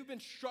 Maybe you've been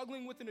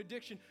struggling with an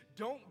addiction.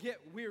 Don't get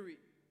weary.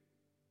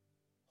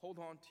 Hold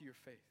on to your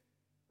faith.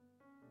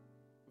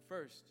 But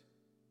first,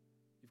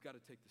 you've got to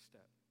take the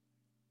step.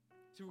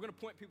 See, we're going to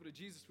point people to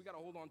Jesus. We've got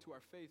to hold on to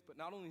our faith. But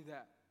not only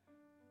that,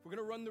 if we're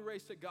going to run the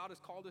race that God has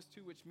called us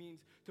to, which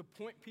means to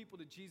point people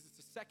to Jesus,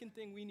 the second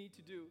thing we need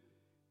to do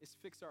is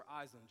fix our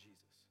eyes on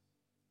Jesus.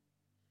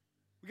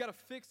 We got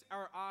to fix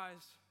our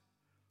eyes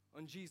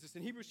on Jesus.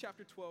 In Hebrews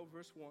chapter 12,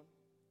 verse 1,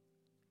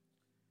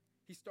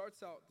 he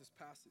starts out this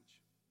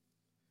passage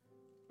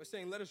by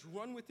saying, let us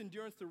run with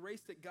endurance the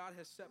race that God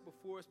has set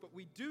before us, but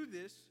we do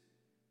this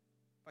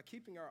by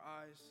keeping our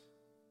eyes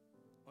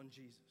on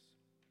Jesus.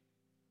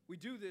 We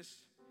do this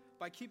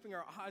by keeping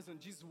our eyes on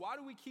Jesus. Why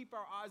do we keep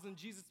our eyes on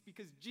Jesus?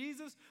 Because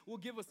Jesus will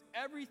give us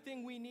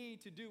everything we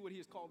need to do what he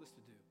has called us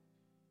to do.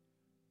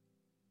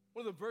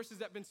 One of the verses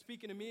that have been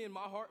speaking to me in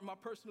my heart, in my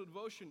personal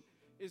devotion,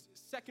 is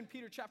 2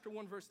 Peter chapter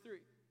 1, verse 3.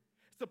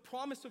 It's the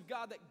promise of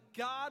God that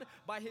God,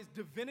 by his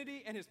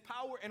divinity and his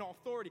power and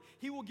authority,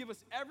 he will give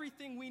us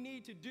everything we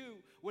need to do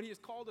what he has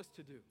called us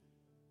to do.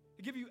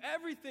 He'll give you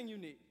everything you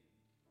need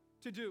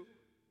to do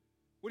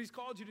what he's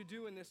called you to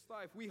do in this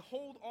life. We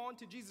hold on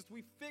to Jesus.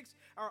 We fix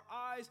our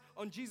eyes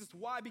on Jesus.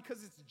 Why?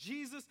 Because it's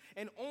Jesus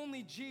and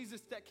only Jesus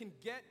that can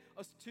get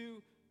us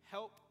to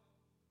help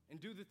and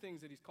do the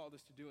things that he's called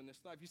us to do in this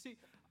life. You see,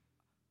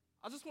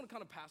 I just want to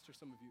kind of pastor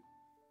some of you.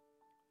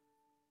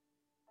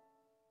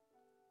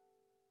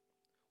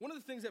 One of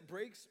the things that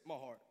breaks my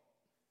heart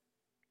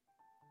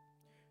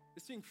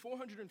is seeing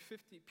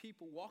 450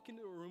 people walk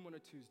into a room on a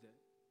Tuesday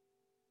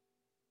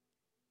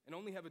and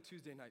only have a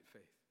Tuesday night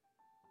faith.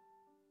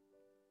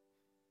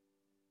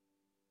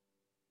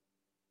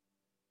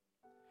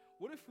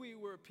 What if we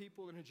were a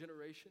people in a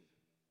generation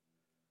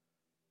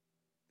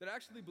that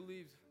actually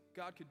believed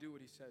God could do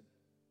what he said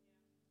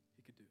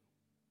he could do?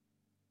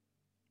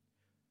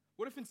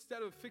 What if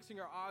instead of fixing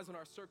our eyes on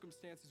our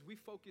circumstances, we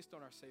focused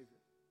on our Savior?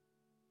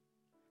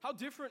 How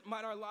different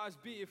might our lives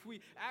be if we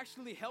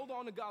actually held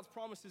on to God's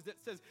promises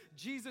that says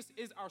Jesus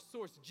is our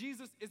source,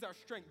 Jesus is our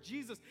strength,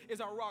 Jesus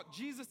is our rock,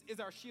 Jesus is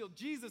our shield,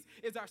 Jesus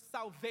is our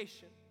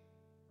salvation?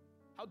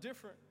 How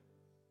different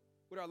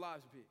would our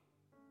lives be?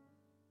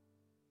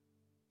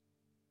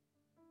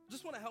 I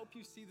just want to help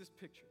you see this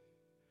picture.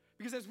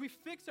 Because as we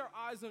fix our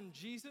eyes on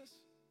Jesus,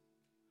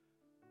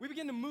 we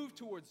begin to move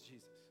towards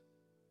Jesus.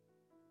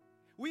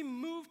 We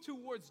move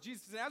towards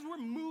Jesus. And as we're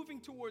moving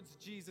towards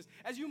Jesus,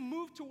 as you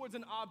move towards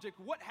an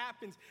object, what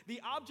happens? The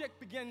object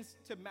begins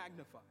to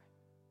magnify.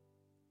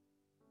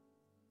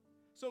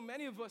 So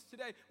many of us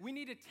today, we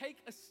need to take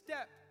a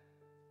step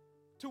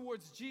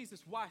towards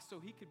Jesus. Why?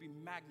 So he could be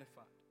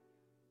magnified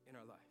in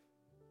our life.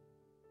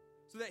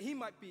 So that he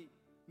might be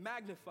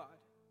magnified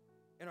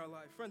in our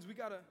life. Friends, we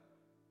got to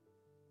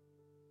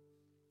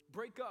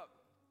break up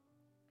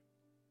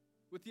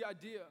with the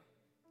idea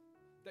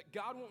that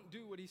God won't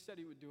do what he said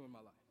he would do in my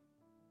life.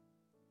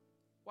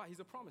 Why? He's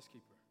a promise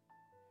keeper.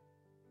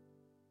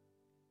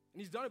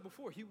 And he's done it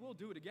before. He will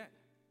do it again.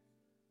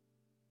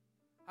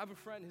 I have a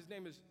friend, his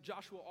name is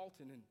Joshua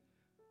Alton,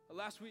 and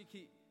last week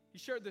he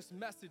shared this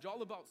message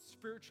all about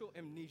spiritual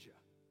amnesia.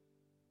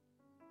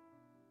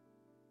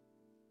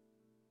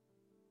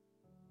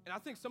 And I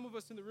think some of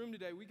us in the room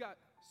today, we got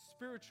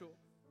spiritual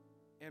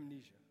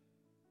amnesia.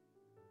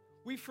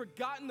 We've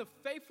forgotten the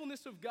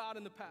faithfulness of God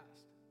in the past.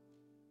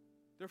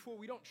 Therefore,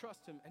 we don't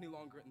trust him any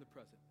longer in the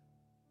present.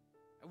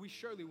 And we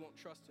surely won't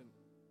trust him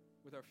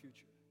with our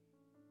future.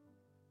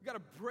 We've got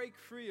to break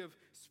free of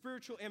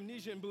spiritual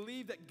amnesia and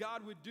believe that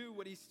God would do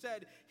what he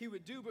said he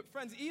would do. But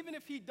friends, even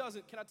if he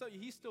doesn't, can I tell you,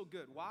 he's still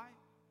good. Why?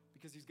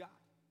 Because he's God.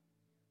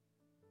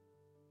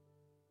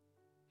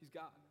 He's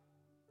God.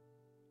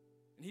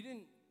 And he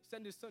didn't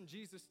send his son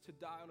Jesus to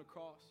die on a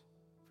cross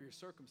for your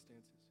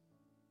circumstances.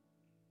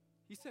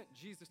 He sent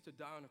Jesus to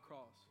die on a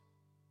cross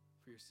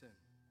for your sin.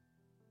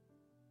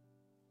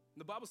 And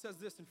the Bible says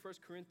this in 1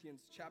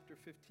 Corinthians chapter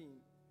 15,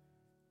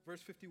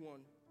 verse 51.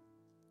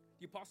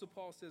 The Apostle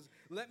Paul says,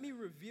 "Let me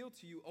reveal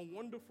to you a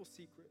wonderful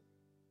secret.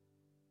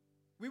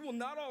 We will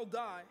not all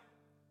die,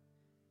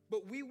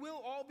 but we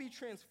will all be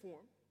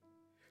transformed.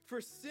 For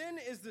sin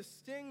is the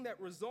sting that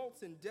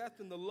results in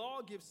death, and the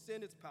law gives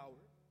sin its power.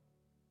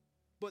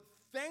 But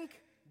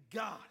thank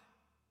God,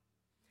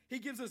 he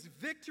gives us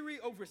victory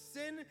over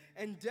sin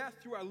and death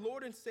through our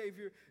Lord and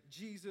Savior,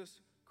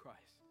 Jesus Christ.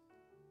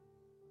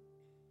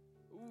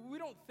 We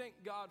don't thank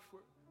God for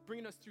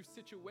bringing us through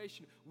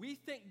situation. We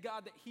thank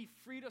God that he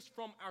freed us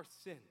from our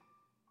sin.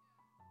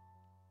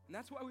 And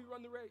that's why we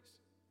run the race.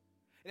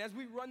 And as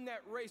we run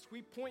that race,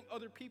 we point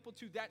other people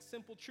to that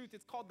simple truth.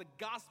 It's called the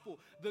gospel,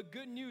 the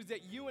good news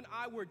that you and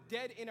I were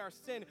dead in our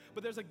sin,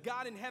 but there's a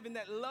God in heaven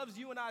that loves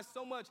you and I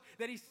so much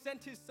that he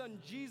sent his son,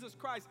 Jesus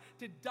Christ,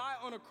 to die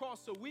on a cross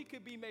so we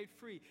could be made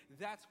free.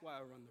 That's why I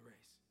run the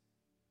race.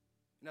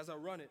 And as I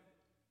run it,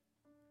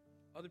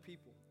 other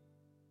people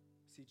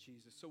see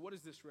Jesus. So what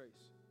is this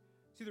race?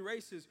 See, the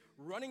race is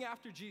running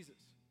after Jesus.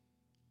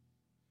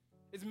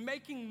 It's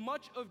making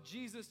much of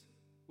Jesus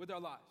with our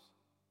lives.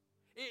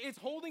 It's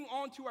holding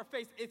on to our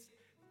faith. It's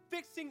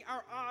fixing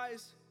our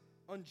eyes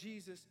on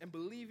Jesus and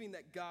believing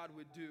that God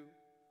would do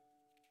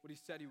what he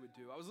said he would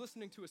do. I was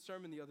listening to a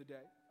sermon the other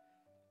day,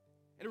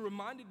 and it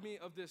reminded me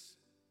of this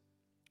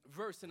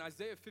verse in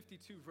Isaiah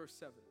 52, verse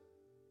 7.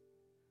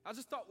 I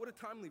just thought, what a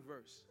timely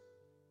verse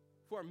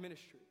for our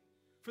ministry,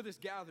 for this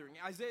gathering.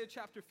 Isaiah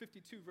chapter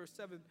 52, verse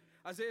 7,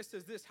 Isaiah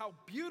says this: how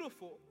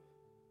beautiful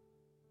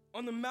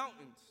on the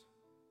mountains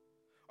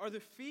are the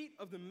feet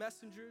of the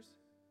messengers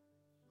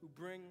who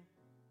bring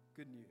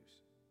good news.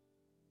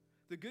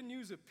 The good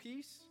news of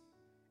peace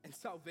and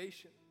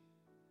salvation.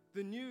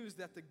 The news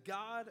that the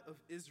God of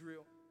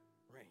Israel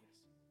reigns.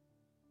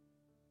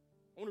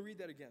 I want to read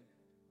that again.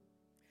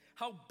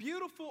 How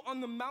beautiful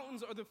on the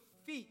mountains are the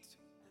feet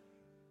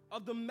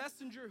of the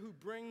messenger who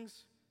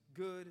brings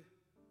good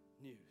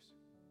news.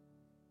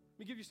 Let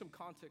me give you some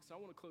context. I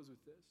want to close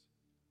with this.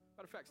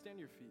 Matter of fact, stand to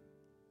your feet.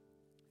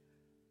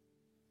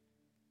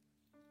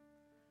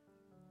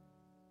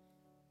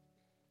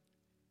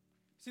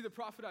 See, the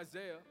prophet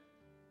Isaiah,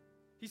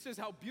 he says,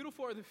 how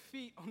beautiful are the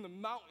feet on the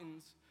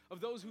mountains of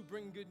those who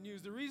bring good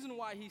news. The reason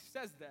why he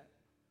says that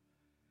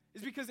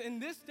is because in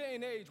this day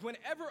and age,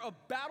 whenever a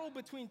battle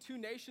between two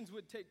nations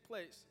would take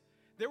place,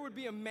 there would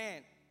be a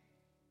man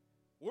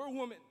or a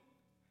woman.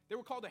 They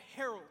were called a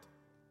herald.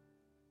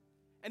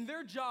 And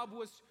their job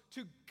was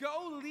to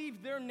go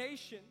leave their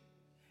nation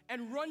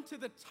and run to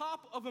the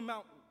top of a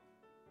mountain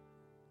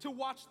to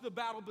watch the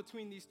battle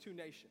between these two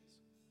nations.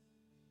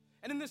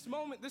 And in this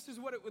moment, this is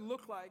what it would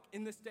look like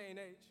in this day and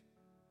age.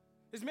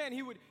 This man,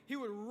 he would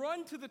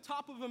run to the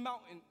top of a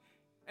mountain,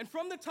 and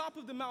from the top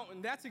of the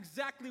mountain, that's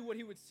exactly what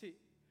he would see.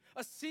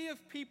 A sea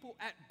of people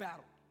at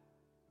battle.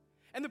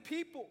 And the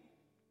people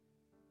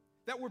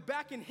that were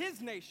back in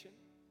his nation,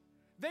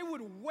 they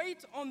would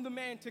wait on the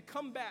man to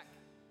come back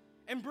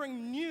and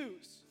bring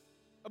news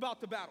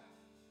about the battle.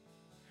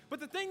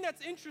 But the thing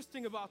that's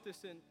interesting about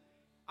this in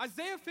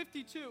Isaiah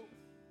 52,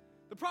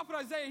 the prophet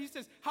Isaiah, he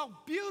says, how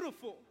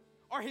beautiful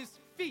are his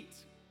feet.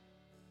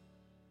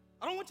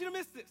 I don't want you to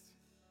miss this.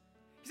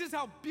 He says,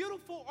 how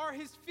beautiful are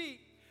his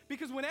feet,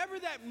 because whenever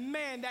that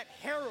man, that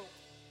herald,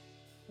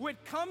 would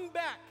come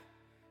back,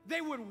 they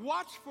would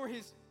watch for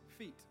his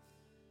feet.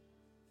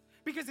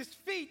 Because his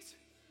feet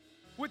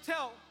would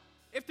tell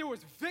if there was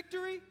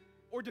victory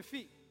or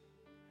defeat.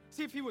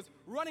 See, if he was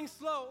running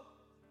slow,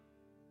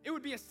 it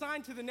would be a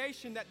sign to the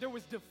nation that there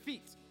was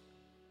defeat.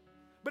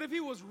 But if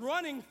he was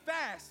running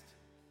fast,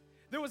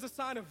 there was a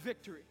sign of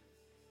victory.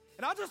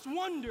 And I just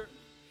wonder,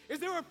 is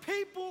there are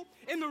people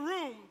in the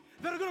room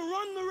that are going to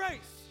run the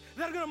race,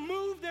 that are going to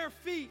move their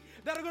feet,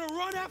 that are going to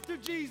run after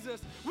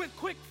Jesus with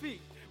quick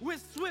feet,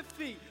 with swift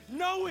feet,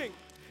 knowing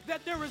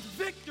that there is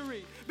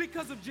victory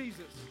because of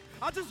Jesus?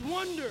 I just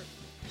wonder,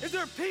 is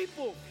there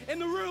people in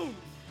the room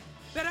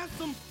that have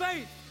some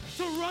faith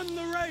to run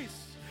the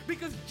race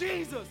because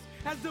Jesus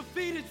has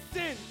defeated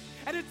sin,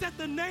 and it's at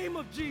the name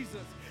of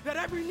Jesus that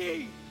every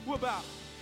knee will bow.